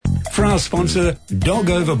for our sponsor, Dog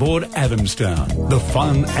Overboard Adamstown, the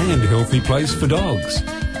fun and healthy place for dogs.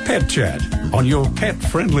 Pet Chat on your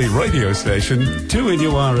pet-friendly radio station,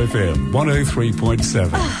 2NURFM 103.7.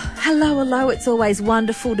 Hello. It's always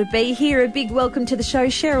wonderful to be here. A big welcome to the show,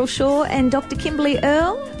 Cheryl Shaw and Dr. Kimberly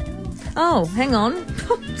Earl. Oh, hang on.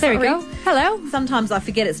 There we go. Hello. Sometimes I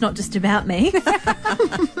forget it's not just about me.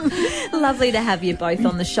 Lovely to have you both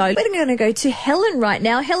on the show. We're going to go to Helen right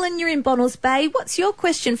now. Helen, you're in Bonnells Bay. What's your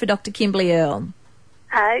question for Dr. Kimberly Earl?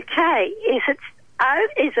 Okay.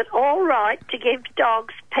 Is it all right to give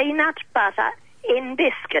dogs peanut butter in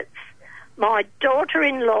biscuits? My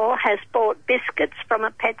daughter-in-law has bought biscuits from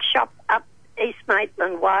a pet shop up East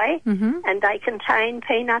Maitland Way, and they contain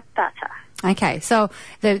peanut butter. Okay, so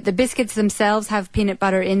the biscuits themselves have peanut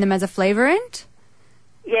butter in them as a flavourant?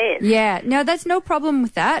 Yes. Yeah, no, that's no problem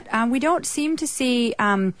with that. We don't seem to see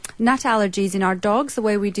nut allergies in our dogs the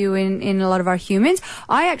way we do in a lot of our humans.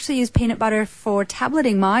 I actually use peanut butter for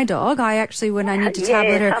tableting my dog. When I need to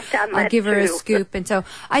tablet her, I'll give her a scoop. And so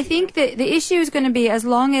I think that the issue is going to be as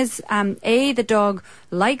long as, A, the dog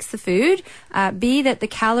likes the food, B, that the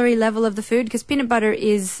calorie level of the food, because peanut butter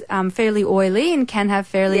is fairly oily and can have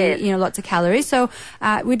fairly, lots of calories. So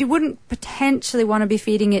we wouldn't potentially want to be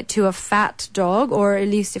feeding it to a fat dog, or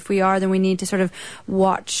at least if we are, then we need to sort of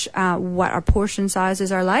watch what our portion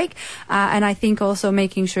sizes are like. And I think also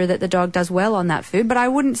making sure that the dog does well on that food. But I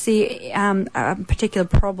wouldn't see a particular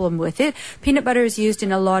problem with it. Peanut butter is used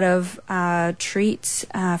in a lot of treats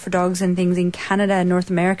for dogs and things in Canada and North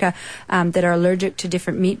America that are allergic to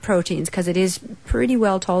different meat proteins, because it is pretty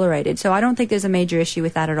well tolerated. So I don't think there's a major issue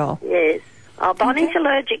with that at all. Yes. Oh, Bonnie's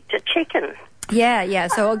allergic to chicken. Yeah,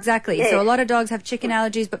 so exactly. Yes. So a lot of dogs have chicken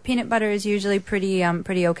allergies, but peanut butter is usually pretty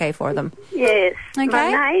okay for them. Yes. Okay.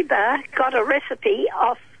 My neighbour got a recipe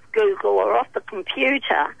off Google or off the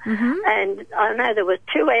computer, and I know there were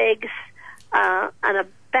 2 eggs and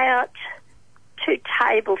about 2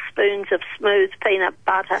 tablespoons of smooth peanut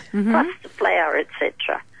butter, plus the flour,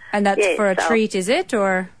 etc. And that's for a treat, is it,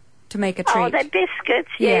 or to make a treat? Oh, they're biscuits,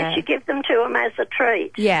 yes. You give them to them as a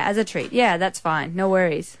treat. Yeah, as a treat. Yeah, that's fine. No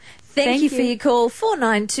worries. Thank you for your call,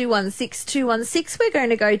 49216216. We're going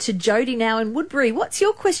to go to Jody now in Woodbury. What's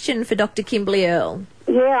your question for Dr. Kimberly Earl?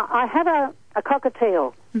 Yeah, I have a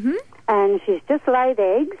cockatiel, and she's just laid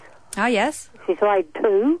eggs. Oh, yes. She's laid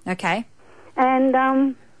 2. Okay.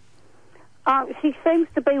 And she seems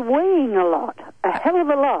to be weeing a lot, a hell of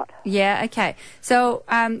a lot. Yeah, okay. So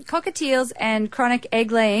cockatiels and chronic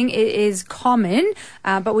egg laying is common,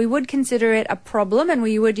 but we would consider it a problem, and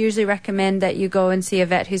we would usually recommend that you go and see a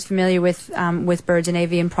vet who's familiar with birds and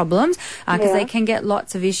avian problems, because they can get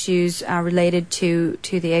lots of issues related to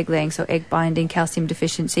the egg laying, so egg binding, calcium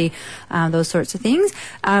deficiency, those sorts of things.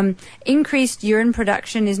 Increased urine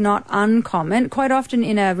production is not uncommon. Quite often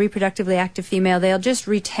in a reproductively active female, they'll just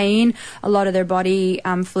retain a lot of their body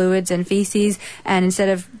fluids and feces, and instead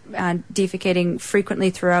of defecating frequently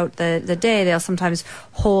throughout the day, they'll sometimes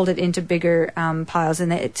hold it into bigger piles,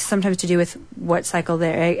 and it's sometimes to do with what cycle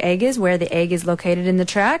their egg is, where the egg is located in the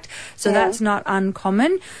tract. So that's not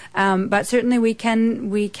uncommon, but certainly we can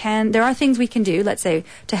there are things we can do, let's say,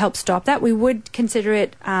 to help stop that. We would consider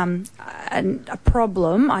it a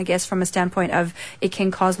problem, I guess, from a standpoint of it can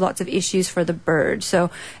cause lots of issues for the bird. So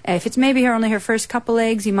if it's maybe only her first couple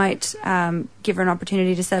eggs, you might give her an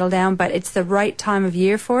opportunity to settle down, but it's the right time of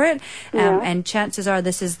year for it, and chances are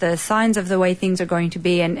this is the signs of the way things are going to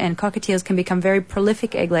be, and cockatiels can become very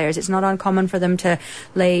prolific egg layers. It's not uncommon for them to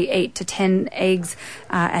lay 8 to 10 eggs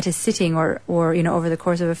at a sitting or over the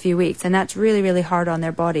course of a few weeks, and that's really, really hard on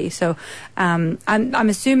their body. So I'm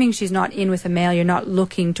assuming she's not in with a male. You're not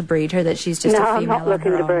looking to breed her, that she's just a female. No, I'm not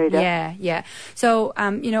looking to breed her. Yeah. So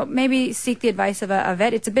maybe seek the advice of a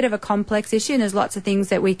vet. It's a bit of a complex issue, and there's lots of things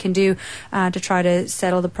that we can do to try to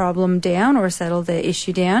settle the problem down or settle the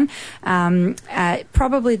issue down.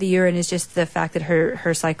 Probably the urine is just the fact that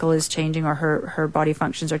her cycle is changing, or her body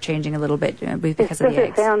functions are changing a little bit because of the eggs. Does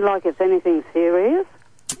it sound like it's anything serious?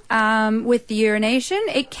 With the urination,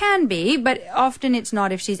 it can be, but often it's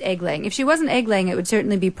not if she's egg laying. If she wasn't egg laying, it would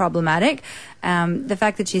certainly be problematic. The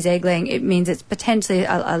fact that she's egg laying, it means it's potentially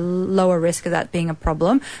a lower risk of that being a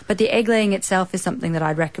problem. But the egg laying itself is something that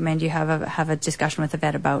I'd recommend you have a discussion with a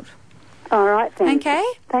vet about. All right, thanks. Okay.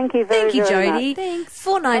 Thank you very, Thank you, Jody. much. Thanks.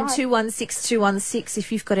 49216216 if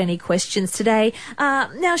you've got any questions today.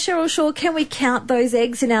 Now, Cheryl Shaw, can we count those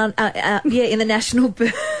eggs in our in the national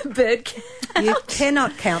bird You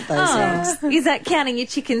cannot count those eggs. Is that counting your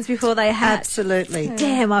chickens before they hatch? Absolutely.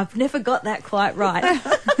 Damn, I've never got that quite right.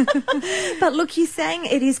 But look, you're saying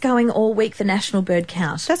it is going all week, the National Bird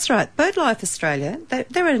Count. That's right. BirdLife Australia,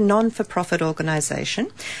 they're a non-for-profit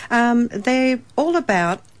organisation. They're all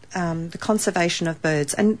about the conservation of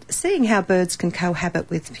birds and seeing how birds can cohabit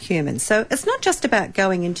with humans. So it's not just about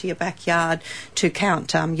going into your backyard to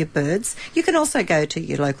count your birds. You can also go to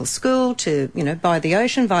your local school, to, by the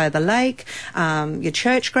ocean, via the lake, your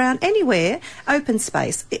church ground, anywhere, open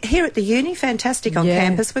space. Here at the uni, fantastic on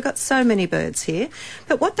campus. We've got so many birds here.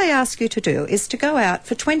 But what they ask you to do is to go out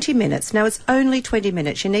for 20 minutes. Now, it's only 20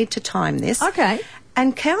 minutes. You need to time this. Okay.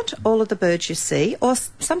 And count all of the birds you see, or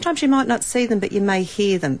sometimes you might not see them, but you may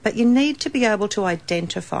hear them. But you need to be able to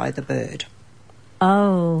identify the bird.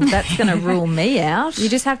 Oh, that's going to rule me out. You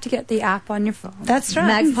just have to get the app on your phone. That's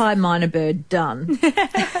right. Magpie, minor bird, done.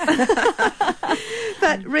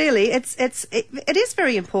 But really, it is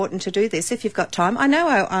very important to do this if you've got time. I know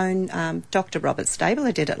our own Dr. Robert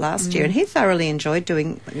Stabler did it last year, and he thoroughly enjoyed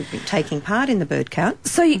taking part in the bird count.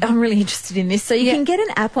 So I'm really interested in this. So you can get an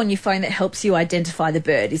app on your phone that helps you identify the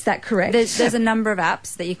bird. Is that correct? There's a number of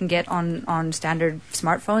apps that you can get on standard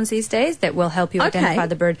smartphones these days that will help you identify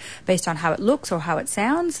the bird based on how it looks or how it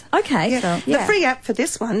sounds. Okay. Yeah. So, The free app for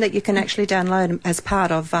this one that you can actually download as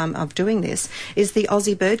part of doing this is the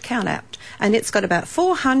Aussie Bird Count app, and it's got about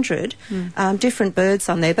 400 different birds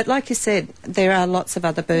on there. But like you said, there are lots of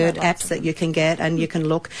other bird apps that you can get, and you can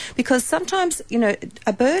look, because sometimes,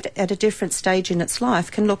 a bird at a different stage in its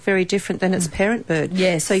life can look very different than its parent bird.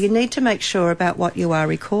 Yes. So you need to make sure about what you are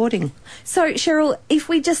recording. So, Cheryl, if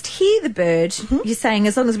we just hear the bird, you're saying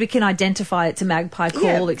as long as we can identify it's a magpie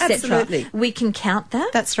call, etc., absolutely. we can count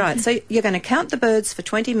that? That's right. So you're going to count the birds for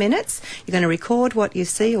 20 minutes. You're going to record what you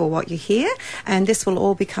see or what you hear, and this will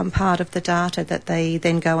all become part of the data that they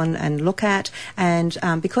then go and look at. And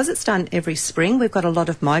because it's done every spring, we've got a lot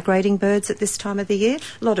of migrating birds at this time of the year,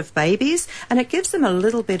 a lot of babies, and it gives them a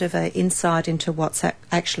little bit of an insight into what's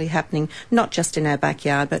actually happening, not just in our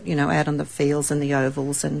backyard, but, out on the fields and the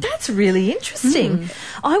ovals. And That's really interesting.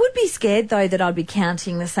 I would be scared, though, that I'd be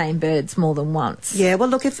counting the same birds more than once. Yeah, well,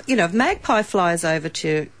 look, if magpie flies over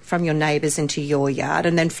from your neighbours into your yard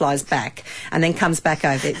and then flies back and then comes back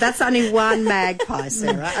over, that's only one magpie,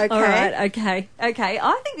 Sarah. Okay. All right, okay.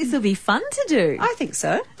 I think this will be fun to do. I think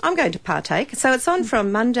so. I'm going to partake. So it's on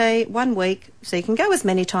from Monday, 1 week, so you can go as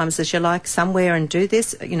many times as you like somewhere and do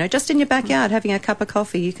this, just in your backyard, having a cup of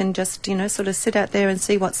coffee. You can just, sort of sit out there and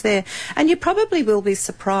see what's there. And you probably will be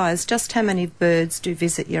surprised just how many birds do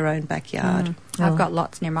visit your own backyard. I've got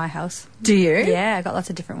lots near my house. Do you? Yeah, I've got lots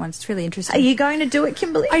of different ones. It's really interesting. Are you going to do it,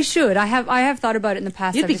 Kimberly? I should. I have thought about it in the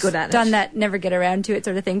past. You'd I've be just good at it. done that, never get around to it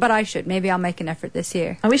sort of thing. But I should. Maybe I'll make an effort this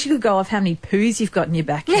year. I wish you could go off how many poos you've got in your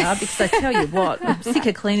backyard, because I tell you what, I'm sick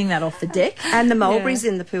of cleaning that off the deck. And the mulberries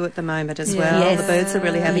in the poo at the moment as well. Yes. The birds are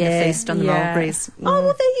really having a feast on the mulberries. Oh,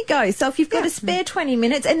 well, there you go. So if you've got a spare 20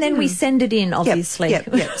 minutes, and then we send it in, obviously.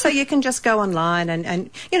 Yep. So you can just go online and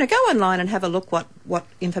go online and have a look what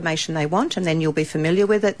information they want, and then you'll be familiar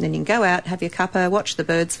with it, and then you can go out, have your cuppa, watch the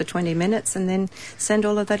birds for 20 minutes, and then send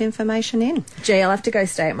all of that information in. Gee, I'll have to go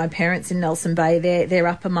stay at my parents in Nelson Bay. They're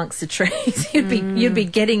up amongst the trees. You'd be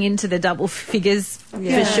getting into the double figures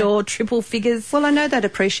for sure, triple figures. Well, I know they'd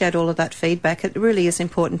appreciate all of that feedback. It really is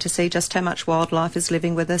important to see just how much wildlife is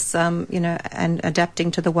living with us, and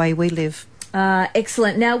adapting to the way we live.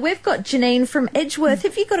 Excellent. Now, we've got Janine from Edgeworth.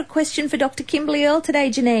 Have you got a question for Dr. Kimberly Earl today,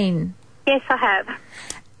 Janine? Yes, I have.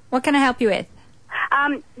 What can I help you with?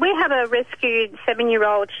 We have a rescued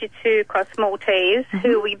 7-year-old Shih Tzu cross Maltese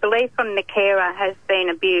who we believe from the carer has been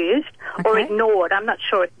abused or ignored. I'm not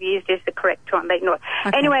sure if abused is the correct one, but ignored.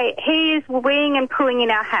 Okay. Anyway, he is weeing and pooing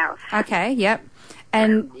in our house. Okay, yep.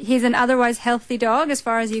 And he's an otherwise healthy dog, as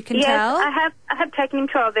far as you can tell? Yes, I have taken him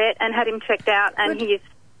to our vet and had him checked out, and he is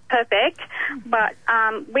perfect. But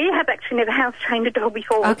we have actually never house-trained a dog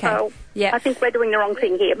before, so I think we're doing the wrong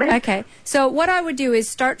thing here. Okay, so what I would do is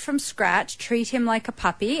start from scratch, treat him like a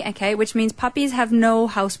puppy, okay, which means puppies have no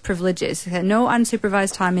house privileges, no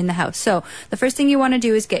unsupervised time in the house. So the first thing you want to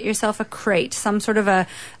do is get yourself a crate, some sort of a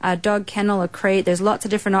dog kennel, a crate. There's lots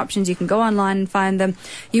of different options. You can go online and find them.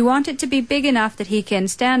 You want it to be big enough that he can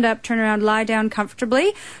stand up, turn around, lie down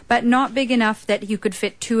comfortably, but not big enough that you could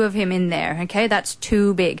fit 2 of him in there, okay? That's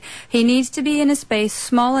too big. big. He needs to be in a space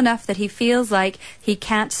small enough that he feels like he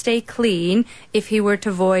can't stay clean if he were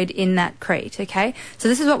to void in that crate, okay? So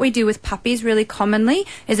this is what we do with puppies really commonly,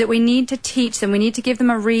 is that we need to teach them, we need to give them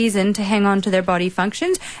a reason to hang on to their body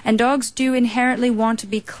functions, and dogs do inherently want to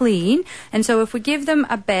be clean, and so if we give them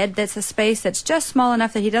a bed that's a space that's just small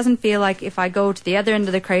enough that he doesn't feel like if I go to the other end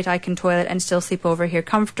of the crate I can toilet and still sleep over here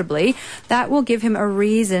comfortably, that will give him a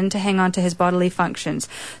reason to hang on to his bodily functions.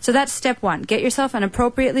 So that's step one. Get yourself an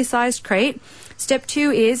appropriately sized crate. Step two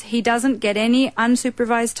is he doesn't get any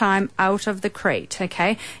unsupervised time out of the crate,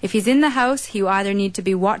 okay? If he's in the house, you either need to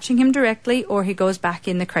be watching him directly or he goes back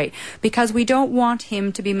in the crate, because we don't want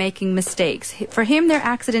him to be making mistakes. For him, they're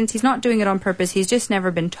accidents. He's not doing it on purpose. He's just never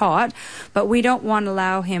been taught, but we don't want to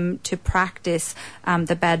allow him to practice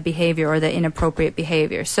the bad behavior or the inappropriate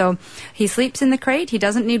behavior. So he sleeps in the crate. He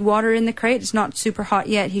doesn't need water in the crate. It's not super hot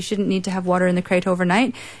yet. He shouldn't need to have water in the crate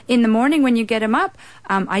overnight. In the morning when you get him up,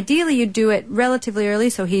 ideally you do it relatively early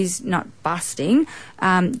so he's not busting.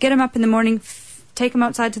 Get him up in the morning, take him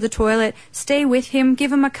outside to the toilet, stay with him,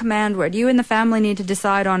 give him a command word. You and the family need to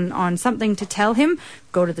decide on something to tell him.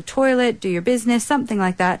 Go to the toilet, do your business, something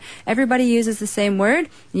like that. Everybody uses the same word.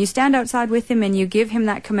 You stand outside with him and you give him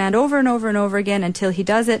that command over and over and over again until he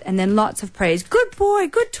does it, and then lots of praise. Good boy,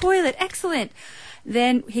 good toilet, excellent.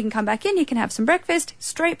 Then he can come back in, he can have some breakfast,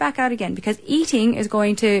 straight back out again, because eating is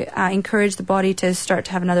going to encourage the body to start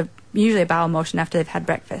to have another, usually a bowel motion after they've had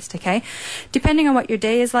breakfast, okay? Depending on what your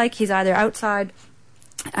day is like, he's either outside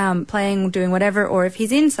playing, doing whatever, or if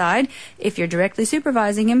he's inside, if you're directly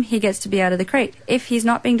supervising him, he gets to be out of the crate. If he's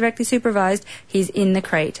not being directly supervised, he's in the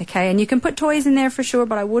crate, okay? And you can put toys in there for sure,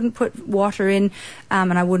 but I wouldn't put water in,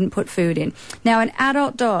 and I wouldn't put food in. Now, an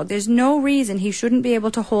adult dog, there's no reason he shouldn't be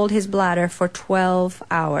able to hold his bladder for 12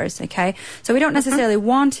 hours, okay? So we don't necessarily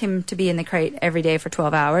want him to be in the crate every day for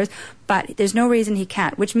 12 hours, but there's no reason he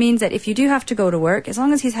can't, which means that if you do have to go to work, as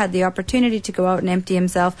long as he's had the opportunity to go out and empty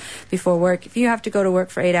himself before work, if you have to go to work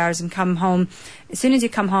for 8 hours and come home, as soon as you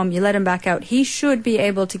come home, you let him back out, he should be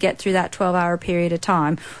able to get through that 12-hour period of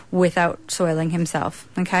time without soiling himself,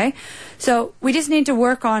 okay? So we just need to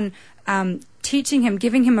work on teaching him,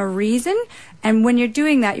 giving him a reason, and when you're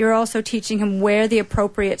doing that, you're also teaching him where the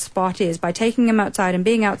appropriate spot is. By taking him outside and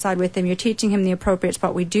being outside with him, you're teaching him the appropriate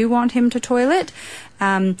spot. We do want him to toilet,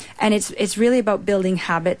 and it's really about building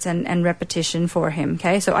habits and repetition for him,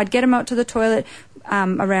 okay? So I'd get him out to the toilet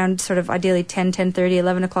around sort of ideally 10, 10:30,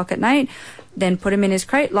 11 o'clock at night, then put him in his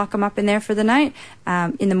crate, lock him up in there for the night.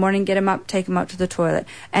 In the morning, get him up, take him out to the toilet.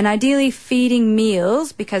 And ideally feeding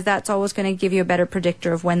meals, because that's always going to give you a better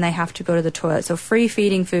predictor of when they have to go to the toilet. So free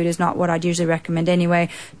feeding food is not what I'd usually recommend anyway.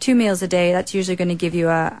 2 meals a day, that's usually going to give you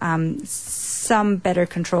some better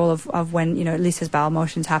control of when, at least his bowel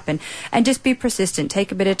motions happen. And just be persistent.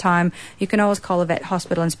 Take a bit of time. You can always call a vet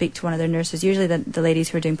hospital and speak to one of their nurses. Usually the ladies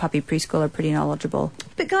who are doing puppy preschool are pretty knowledgeable.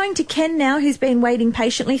 But going to Ken now, who's been waiting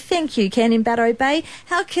patiently. Thank you, Ken, in Barrow Bay.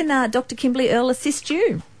 How can Dr. Kimberly Earle assist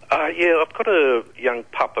you? Yeah, I've got a young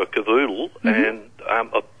pup, a cavoodle, and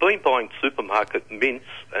I've been buying supermarket mince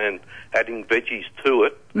and adding veggies to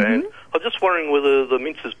it, and I'm just wondering whether the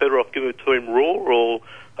mince is better off giving it to him raw or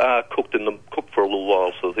cooked for a little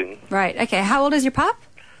while, sort of thing. Right, okay. How old is your pup?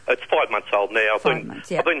 It's 5 months old now. I've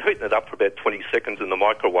been heating it up for about 20 seconds in the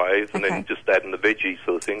microwave and then just adding the veggies,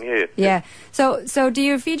 sort of thing, yeah. So do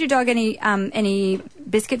you feed your dog any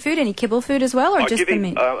biscuit food, any kibble food as well, or just the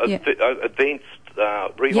meat? I give him advanced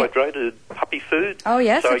rehydrated puppy food. Oh,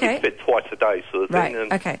 yes, so okay. I get fed twice a day, sort of thing.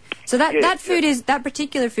 Right, okay. So that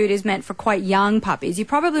particular food is meant for quite young puppies. You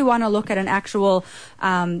probably want to look at an actual,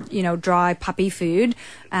 dry puppy food,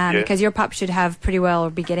 because your pup should have pretty well, or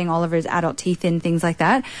be getting all of his adult teeth in, things like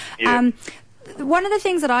that. Yeah. One of the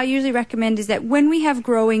things that I usually recommend is that when we have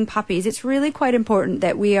growing puppies, it's really quite important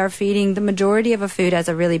that we are feeding the majority of a food as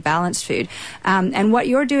a really balanced food. And what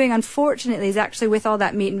you're doing, unfortunately, is actually with all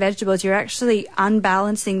that meat and vegetables, you're actually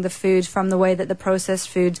unbalancing the foods from the way that the processed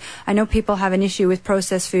foods. I know people have an issue with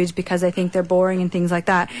processed foods because they think they're boring and things like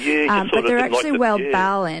that. But they're actually well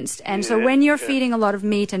balanced. And so when you're feeding a lot of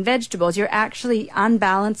meat and vegetables, you're actually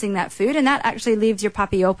unbalancing that food, and that actually leaves your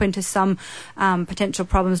puppy open to some potential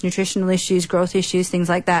problems, nutritional issues, growth issues, things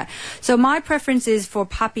like that. So my preference is for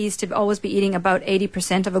puppies to always be eating about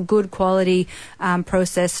 80% of a good quality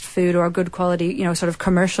processed food, or a good quality, sort of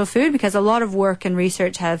commercial food, because a lot of work and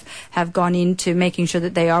research have gone into making sure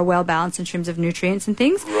that they are well balanced in terms of nutrients and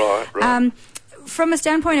things. Right. From a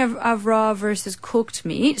standpoint of raw versus cooked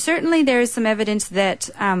meat, certainly there is some evidence that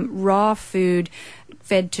raw food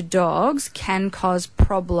fed to dogs can cause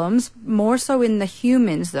problems, more so in the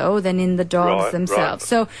humans, though, than in the dogs themselves.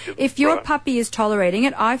 So if your puppy is tolerating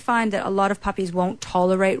it, I find that a lot of puppies won't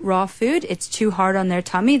tolerate raw food. It's too hard on their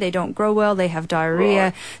tummy. They don't grow well. They have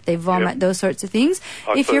diarrhea. They vomit, those sorts of things.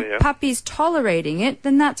 If your puppy's tolerating it,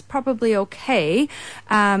 then that's probably okay.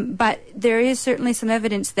 But there is certainly some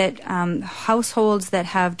evidence that households that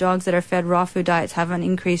have dogs that are fed raw food diets have an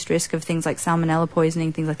increased risk of things like salmonella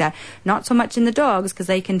poisoning, things like that. Not so much in the dogs, because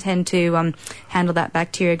they can tend to handle that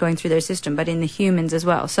bacteria going through their system, but in the humans as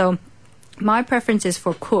well. So my preference is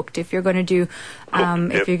for cooked. If you're going to do,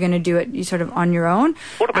 if you're going to do it, you sort of on your own.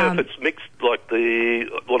 What about if it's mixed, like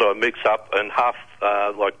what I mix up and half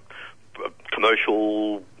like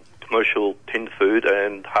commercial tinned food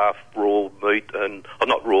and half raw meat, and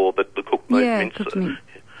not raw, but the cooked meat. Yeah, cooked meat.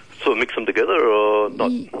 Sort of mix them together or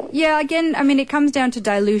not? Yeah, again, I mean, it comes down to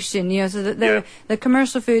dilution, so that the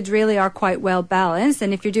commercial foods really are quite well balanced,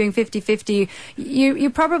 and if you're doing 50-50, you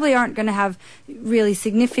probably aren't going to have really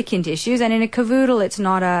significant issues, and in a cavoodle, it's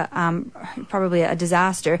not probably a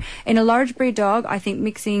disaster. In a large breed dog, I think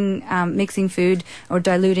mixing food or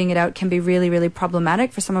diluting it out can be really, really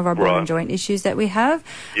problematic for some of our bone and joint issues that we have.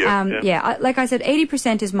 Like I said,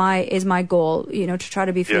 80% is my goal, to try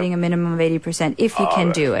to be feeding a minimum of 80% if you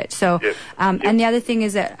can do it. So, and the other thing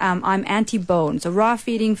is that I'm anti-bone. So raw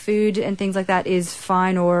feeding food and things like that is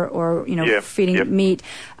fine, or feeding meat.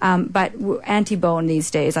 But anti-bone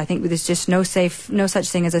these days, I think there's just no such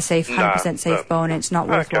thing as a safe 100% safe bone. And it's not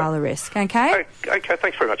worthwhile a risk. Okay. Okay.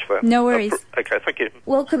 Thanks very much for that. No worries. Okay. Thank you.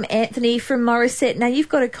 Welcome, Anthony from Morisset. Now you've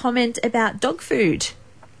got a comment about dog food.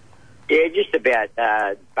 Yeah, just about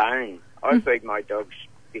bone. I feed my dogs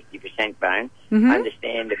 50% bone. I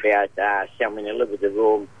understand about salmonella with the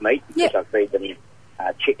raw meat, because I feed them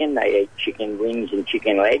chicken. They eat chicken wings and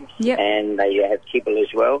chicken legs, and they have kibble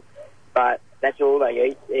as well. But that's all they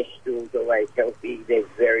eat. Their stool's always healthy. They're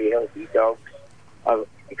very healthy dogs.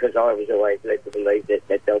 Because I was always led to believe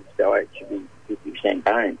that dog's diet should be 50%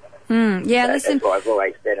 bone. Listen. That's why I've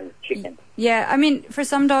always fed them chicken. Yeah, I mean, for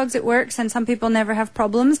some dogs it works, and some people never have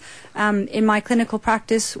problems. In my clinical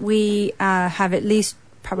practice, we have at least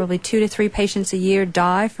probably 2 to 3 patients a year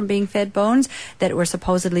die from being fed bones that were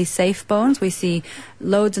supposedly safe bones. We see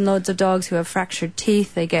loads and loads of dogs who have fractured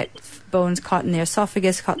teeth. They get bones caught in their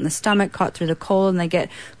esophagus, caught in the stomach, caught through the colon. They get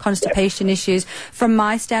constipation issues. From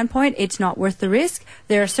my standpoint, it's not worth the risk.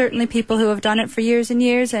 There are certainly people who have done it for years and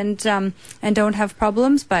years and don't have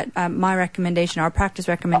problems, but my recommendation, our practice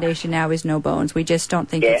recommendation now is no bones. We just don't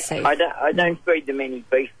think it's safe. I don't feed them any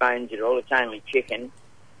beef bones at all. It's only chicken.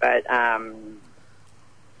 But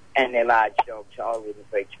and they're large dogs, so I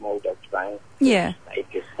wouldn't feed small dogs bones. Yeah. They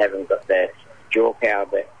just haven't got the jaw power.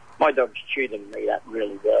 But my dogs chew the meat up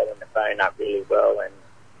really well and the bone up really well. And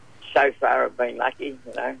so far I've been lucky,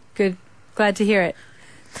 Good. Glad to hear it.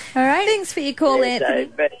 All right. Thanks for your call,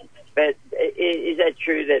 Anthony. So, but is that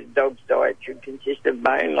true that a dog's diet should consist of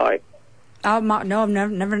bone? No,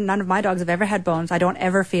 never. None of my dogs have ever had bones. I don't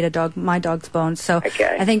ever feed my dog's bones. So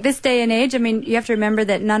I think this day and age, I mean, you have to remember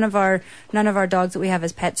that none of our dogs that we have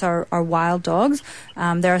as pets are wild dogs.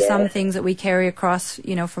 There are some things that we carry across,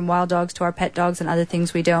 from wild dogs to our pet dogs, and other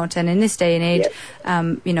things we don't. And in this day and age,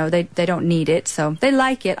 they don't need it. So they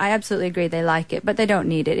like it. I absolutely agree, they like it, but they don't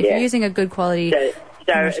need it. If you're using a good quality.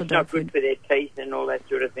 So it's not good for their teeth and all that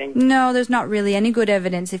sort of thing? No, there's not really any good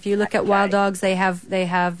evidence. If you look at wild dogs, they have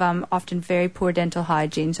often very poor dental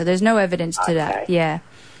hygiene, so there's no evidence to that. Yeah.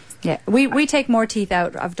 We take more teeth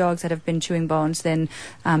out of dogs that have been chewing bones than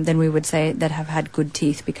we would say that have had good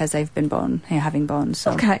teeth because they've been having bones.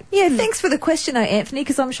 So. Okay. Yeah, thanks for the question, though, Anthony,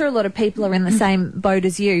 because I'm sure a lot of people are in the same boat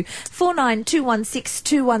as you.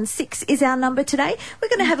 49216216 is our number today. We're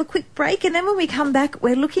going to have a quick break, and then when we come back,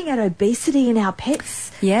 we're looking at obesity in our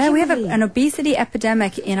pets. Yeah, we have an obesity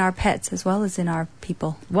epidemic in our pets as well as in our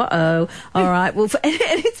people. Whoa. All right. Well, and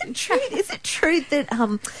is it true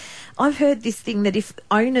that I've heard this thing that if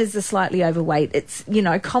owners are slightly overweight, it's,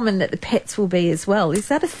 common that the pets will be as well. Is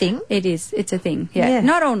that a thing? It is. It's a thing. Yeah.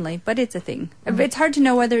 Not only, but it's a thing. It's hard to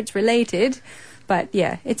know whether it's related, but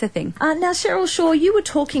yeah, it's a thing. Now, Cheryl Shaw, you were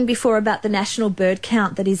talking before about the national bird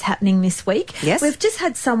count that is happening this week. Yes. We've just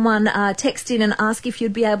had someone text in and ask if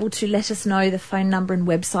you'd be able to let us know the phone number and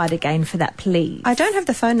website again for that, please. I don't have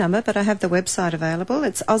the phone number, but I have the website available.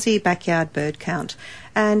 It's Aussie Backyard Bird Count.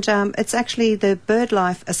 And it's actually the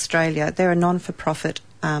BirdLife Australia. They're a non-for-profit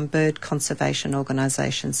bird conservation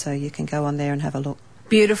organisation, so you can go on there and have a look.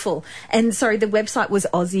 Beautiful. And sorry, the website was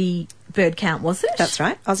Aussie Bird Count, was it? That's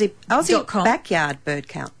right. Aussie Backyard Bird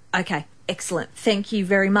Count. Okay. excellent. Thank you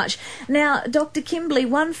very much. Now, Dr. Kimberley,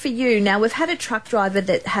 one for you. Now, we've had a truck driver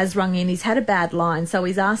that has rung in. He's had a bad line, so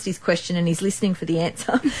he's asked his question and he's listening for the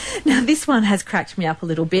answer. Now, this one has cracked me up a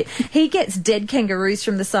little bit. He gets dead kangaroos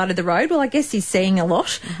from the side of the road. Well, I guess he's seeing a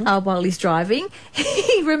lot while he's driving.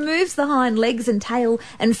 He removes the hind legs and tail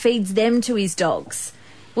and feeds them to his dogs.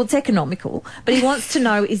 Well, it's economical, but he wants to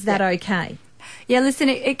know, is that okay? Yeah, listen,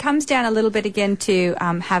 it comes down a little bit again to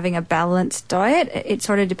having a balanced diet. It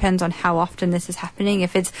sort of depends on how often this is happening.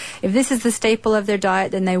 If this is the staple of their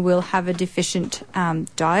diet, then they will have a deficient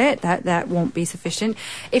diet. That won't be sufficient.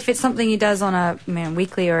 If it's something he does on a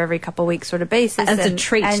weekly or every couple of weeks sort of basis, as a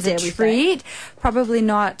treat, probably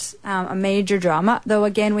not a major drama. Though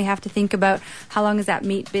again, we have to think about how long has that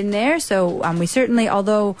meat been there. So we certainly,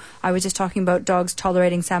 although I was just talking about dogs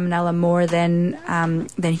tolerating salmonella more than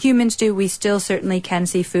humans do, we still certainly can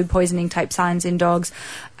see food poisoning type signs in dogs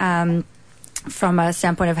from a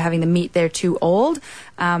standpoint of having the meat there too old.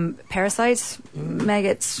 Parasites,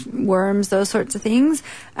 maggots, worms, those sorts of things.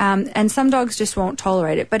 And some dogs just won't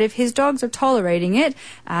tolerate it. But if his dogs are tolerating it,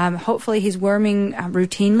 hopefully he's worming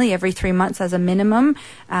routinely every 3 months as a minimum.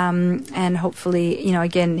 And hopefully,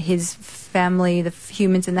 again, his family, the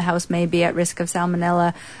humans in the house may be at risk of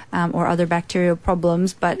salmonella or other bacterial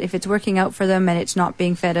problems. But if it's working out for them and it's not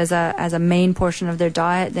being fed as a main portion of their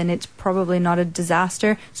diet, then it's probably not a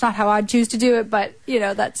disaster. It's not how I'd choose to do it, but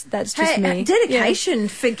that's just me. Dedication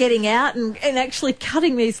for getting out and actually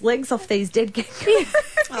cutting these legs off these dead kangaroos.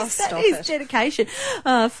 That is dedication.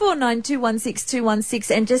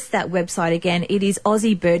 49216216, and just that website again, it is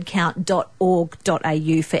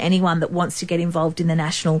aussiebirdcount.org.au for anyone that wants to get involved in the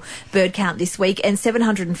national bird count this week. And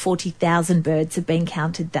 740,000 birds have been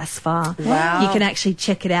counted thus far. Wow. You can actually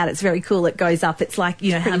check it out. It's very cool. It goes up. It's like,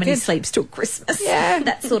 how many sleeps till Christmas. Yeah.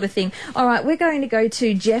 That sort of thing. All right, we're going to go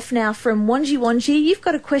to Jeff now from Wanji. You've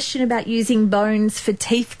got a question about using bones for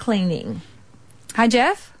teeth cleaning. Hi,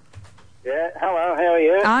 Jeff. Yeah, hello, how are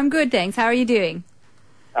you? I'm good, thanks. How are you doing?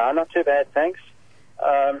 Not too bad, thanks.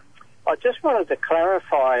 I just wanted to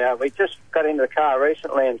clarify, we just got into the car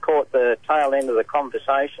recently and caught the tail end of the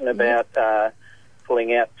conversation about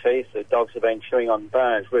pulling out teeth that dogs have been chewing on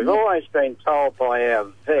bones. We've always been told by our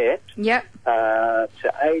vet to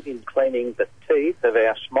aid in cleaning the teeth of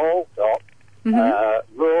our small dog.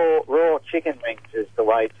 Raw chicken wings is the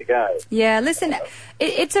way to go. Yeah, listen,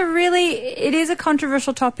 it is a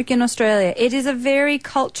controversial topic in Australia. It is a very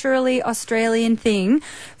culturally Australian thing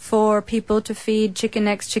for people to feed chicken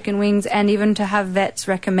necks, chicken wings, and even to have vets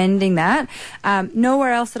recommending that.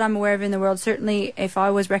 Nowhere else that I'm aware of in the world, certainly if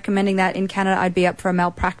I was recommending that in Canada, I'd be up for a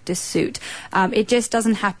malpractice suit. It just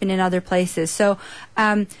doesn't happen in other places. So,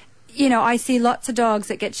 I see lots of dogs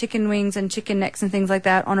that get chicken wings and chicken necks and things like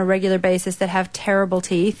that on a regular basis that have terrible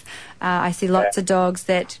teeth. I see lots of dogs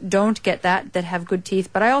that don't get that have good teeth,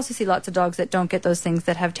 but I also see lots of dogs that don't get those things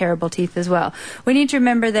that have terrible teeth as well. We need to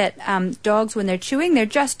remember that dogs, when they're chewing, they're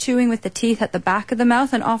just chewing with the teeth at the back of the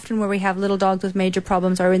mouth, and often where we have little dogs with major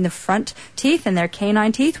problems are in the front teeth and their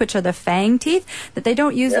canine teeth, which are the fang teeth, that they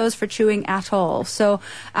don't use those for chewing at all. So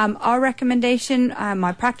our recommendation,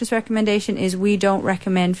 my practice recommendation, is we don't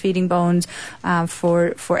recommend feeding bones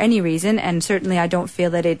for any reason, and certainly I don't feel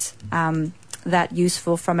that it's that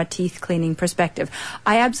useful from a teeth cleaning perspective.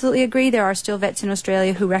 I absolutely agree there are still vets in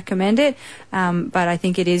Australia who recommend it, but I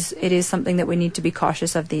think it is something that we need to be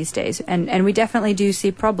cautious of these days, and we definitely do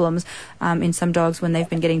see problems in some dogs when they've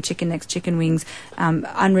been getting chicken necks, chicken wings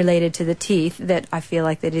unrelated to the teeth, that I feel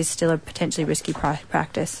like that is still a potentially risky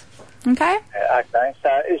practice. Okay? Okay,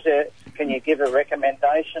 so can you give a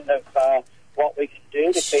recommendation of what we can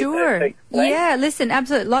do to keep their teeth clean? Yeah, listen,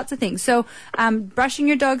 absolutely, lots of things. So brushing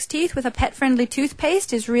your dog's teeth with a pet-friendly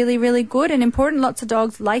toothpaste is really, really good and important. Lots of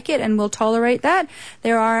dogs like it and will tolerate that.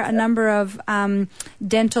 There are a number of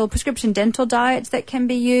prescription dental diets that can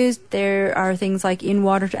be used. There are things like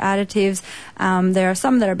in-water additives. There are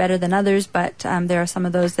some that are better than others, but there are some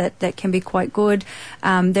of those that can be quite good.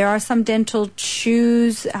 There are some dental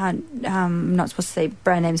chews, I'm not supposed to say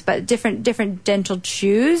brand names, but different dental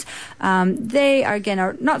chews. They are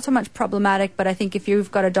not so much problematic, but I think if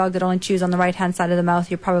you've got a dog that only chews on the right-hand side of the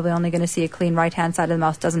mouth, you're probably only going to see a clean right-hand side of the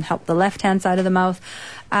mouth. Doesn't help the left-hand side of the mouth.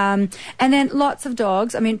 And then lots of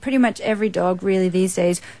dogs, pretty much every dog really these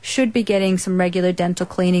days should be getting some regular dental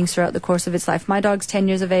cleanings throughout the course of its life. My dog's 10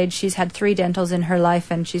 years of age. She's had 3 dentals in her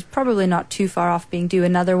life, and she's probably not too far off being due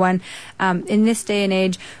another one. In this day and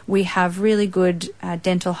age, we have really good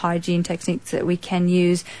dental hygiene techniques that we can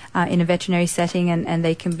use in a veterinary setting, and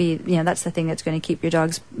they can be, that's the thing that's going to keep your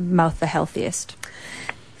dog's mouth the healthiest.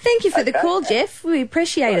 Thank you for the call, Jeff. We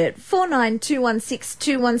appreciate it.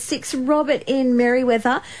 49216216. Robert in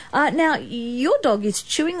Merriweather. Now, your dog is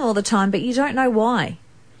chewing all the time, but you don't know why.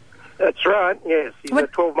 That's right, yes. He's a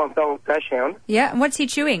 12-month-old dachshund. Yeah, and what's he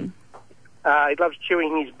chewing? He loves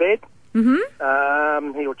chewing his bed.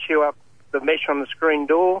 Mm-hmm. He'll chew up the mesh on the screen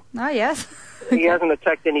door. Oh, yes. He hasn't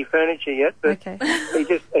attacked any furniture yet, but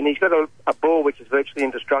he's got a ball which is virtually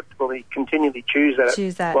indestructible. He continually chews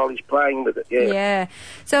that while he's playing with it. Yeah.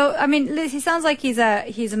 So, I mean, Liz, he sounds like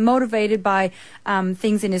he's motivated by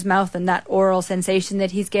things in his mouth and that oral sensation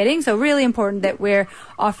that he's getting. So, really important that we're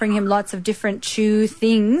offering him lots of different chew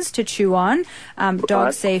things to chew on,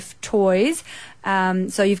 dog-safe toys.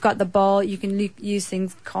 So you've got the ball. You can use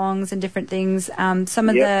things, Kongs and different things.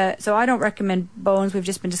 So I don't recommend bones. We've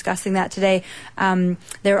just been discussing that today.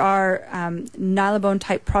 There are Nylabone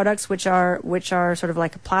type products, which are sort of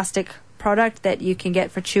like a plastic product that you can get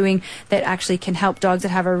for chewing that actually can help dogs that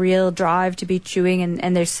have a real drive to be chewing,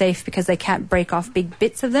 and they're safe because they can't break off big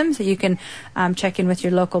bits of them. So you can check in with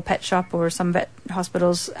your local pet shop, or some vet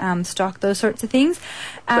hospitals stock those sorts of things.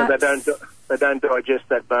 So they don't digest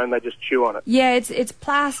that bone, they just chew on it. Yeah, it's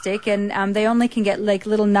plastic, and they only can get like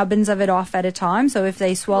little nubbins of it off at a time. So if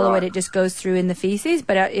they swallow it just goes through in the feces.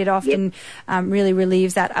 But it often really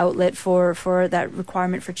relieves that outlet for that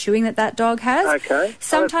requirement for chewing that dog has. Okay.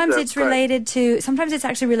 Sometimes it's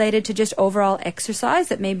actually related to just overall exercise.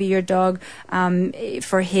 That maybe your dog,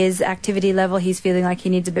 for his activity level, he's feeling like he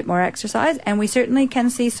needs a bit more exercise. And we certainly can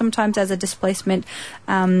see sometimes as a displacement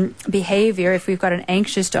behavior. If we've got an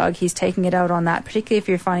anxious dog, he's taking it out on that, particularly if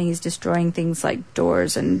you're finding he's destroying things like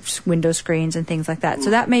doors and window screens and things like that. So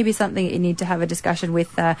that may be something that you need to have a discussion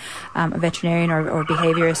with a veterinarian or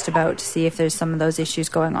behaviorist about, to see if there's some of those issues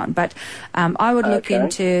going on. But I would look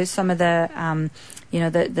into some of the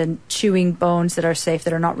the chewing bones that are safe,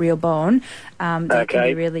 that are not real bone. That can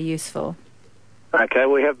be really useful. Okay,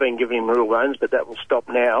 we have been giving him real bones, but that will stop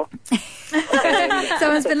now.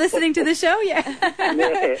 Someone's been listening to the show, yeah.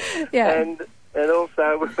 And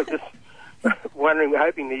also, we were just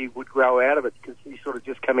hoping that he would grow out of it, because he's sort of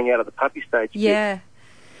just coming out of the puppy stage. Yeah.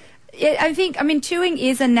 Chewing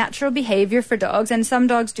is a natural behavior for dogs, and some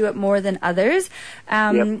dogs do it more than others.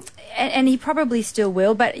 And he probably still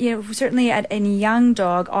will, but certainly at a young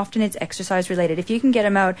dog, often it's exercise related. If you can get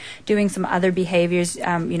him out doing some other behaviors,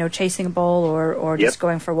 chasing a ball or just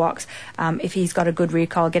going for walks, if he's got a good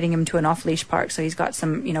recall, getting him to an off-leash park, so he's got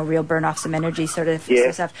some real burn off some energy sort of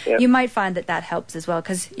stuff. You might find that helps as well,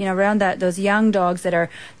 because around those young dogs that are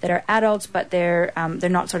adults, but they're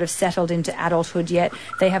not sort of settled into adulthood yet,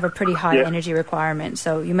 they have a pretty high energy requirement,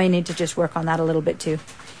 so you may need to just work on that a little bit too.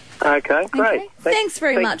 Okay, great. Thanks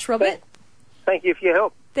very much, Robert. Thank you for your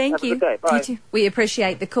help. Thank you. Have a good day. Bye. You too. We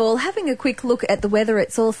appreciate the call. Having a quick look at the weather,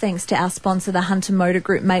 it's all thanks to our sponsor, the Hunter Motor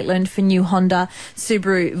Group, Maitland, for new Honda,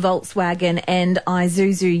 Subaru, Volkswagen and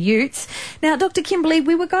Isuzu Utes. Now, Dr. Kimberly,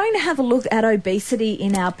 we were going to have a look at obesity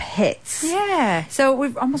in our pets. Yeah, so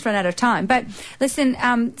we've almost run out of time. But listen,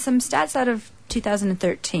 some stats out of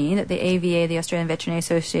 2013 that the AVA, the Australian Veterinary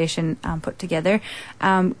Association, put together,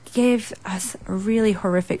 gave us a really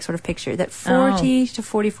horrific sort of picture that 40 to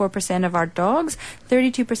 44% of our dogs,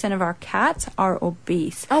 32% of our cats are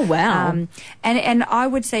obese. Oh, wow. And I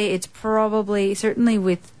would say it's probably, certainly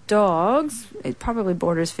with dogs, it probably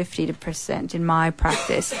borders 50% in my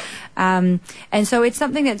practice. And so it's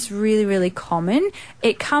something that's really, really common.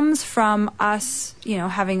 It comes from us,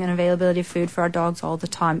 having an availability of food for our dogs all the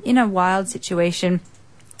time. In a wild situation,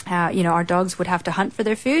 our dogs would have to hunt for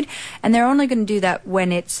their food, and they're only going to do that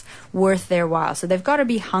when it's worth their while. So they've got to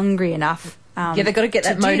be hungry enough. They've got to get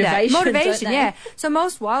that motivation. Motivation, yeah. So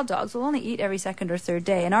most wild dogs will only eat every second or third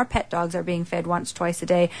day, and our pet dogs are being fed once, twice a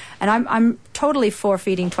day. And I'm totally for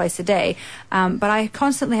feeding twice a day, but I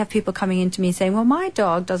constantly have people coming into me saying, well, my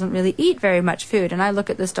dog doesn't really eat very much food. And I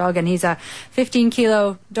look at this dog, and he's a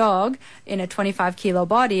 15-kilo dog in a 25-kilo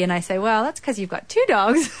body, and I say, well, that's because you've got two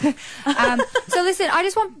dogs. So listen, I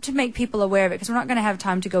just want to make people aware of it, because we're not going to have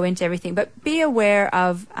time to go into everything, but be aware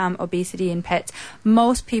of obesity in pets.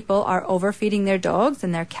 Most people are overfeeding their dogs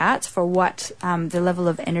and their cats for what the level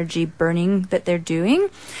of energy burning that they're doing.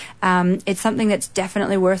 It's something that's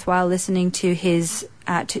definitely worthwhile listening to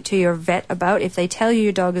to your vet about. If they tell you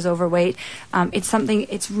your dog is overweight,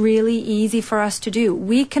 it's really easy for us to do.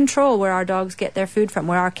 We control where our dogs get their food from,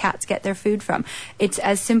 where our cats get their food from. It's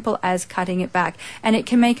as simple as cutting it back, and it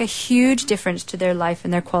can make a huge difference to their life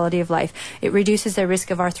and their quality of life. It reduces their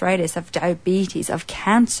risk of arthritis, of diabetes, of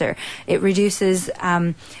cancer. It reduces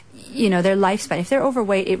their lifespan. If they're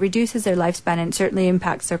overweight, it reduces their lifespan, and it certainly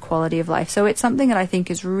impacts their quality of life. So it's something that I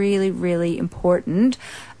think is really, really important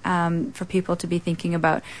for people to be thinking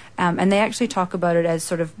about. And they actually talk about it as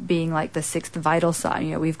sort of being like the sixth vital sign.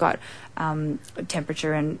 You know, we've got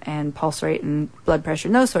temperature and pulse rate and blood pressure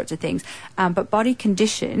and those sorts of things. But body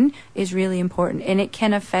condition is really important, and it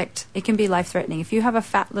can be life-threatening. If you have a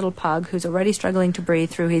fat little pug who's already struggling to breathe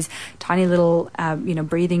through his tiny little,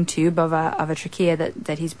 breathing tube of a trachea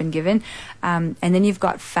that he's been given, and then you've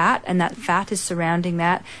got fat, and that fat is surrounding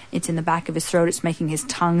that. It's in the back of his throat. It's making his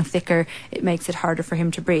tongue thicker. It makes it harder for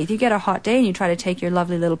him to breathe. You get a hot day and you try to take your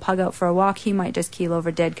lovely little pug out for a walk, he might just keel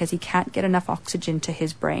over dead because he can't get enough oxygen to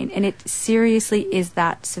his brain. And it seriously is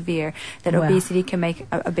that severe that obesity can make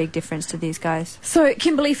a big difference to these guys. So,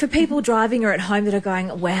 Kimberly, for people driving or at home that are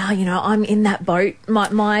going, wow, I'm in that boat,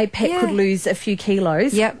 my pet could lose a few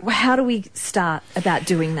kilos. Yep. How do we start about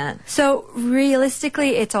doing that? So,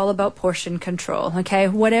 realistically, it's all about portion control, okay?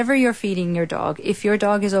 Whatever you're feeding your dog, if your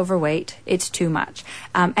dog is overweight, it's too much.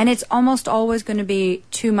 And it's almost always going to be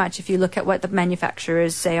too much if you look at what the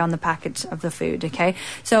manufacturers say on the package of the food, okay?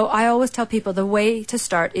 So I always tell people the way to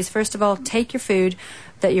start is, first of all, take your food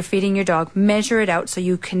that you're feeding your dog, measure it out so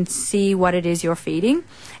you can see what it is you're feeding,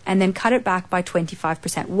 and then cut it back by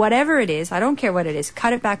 25%. Whatever it is, I don't care what it is,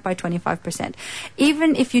 cut it back by 25%.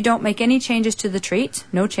 Even if you don't make any changes to the treats,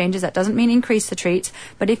 no changes, that doesn't mean increase the treats,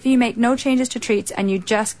 but if you make no changes to treats and you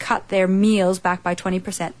just cut their meals back by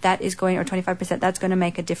 20%, that is going, or 25%, that's going to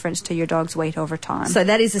make a difference to your dog's weight over time. So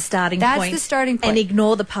that is a starting point. That's the starting point. And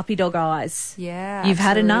ignore the puppy dog eyes. Yeah, You've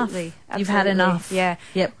had enough. Absolutely. You've had enough. Yeah.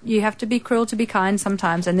 Yep. You have to be cruel to be kind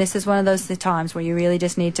sometimes, and this is one of those times where you really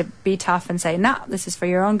just need to be tough and say, nah, this is for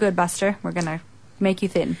your own good, Buster. We're going to make you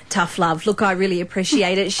thin. Tough love. Look, I really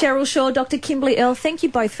appreciate it. Cheryl Shaw, Dr. Kimberly Earle, thank you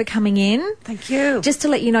both for coming in. Thank you. Just to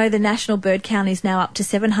let you know, the national bird count is now up to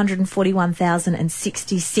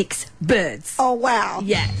 741,066 birds. Oh, wow.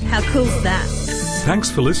 Yeah, how cool's that?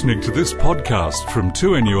 Thanks for listening to this podcast from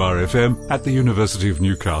 2NURFM at the University of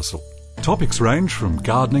Newcastle. Topics range from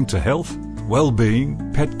gardening to health,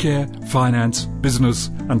 well-being, pet care, finance,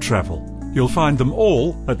 business and travel. You'll find them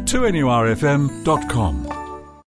all at 2NURFM.com.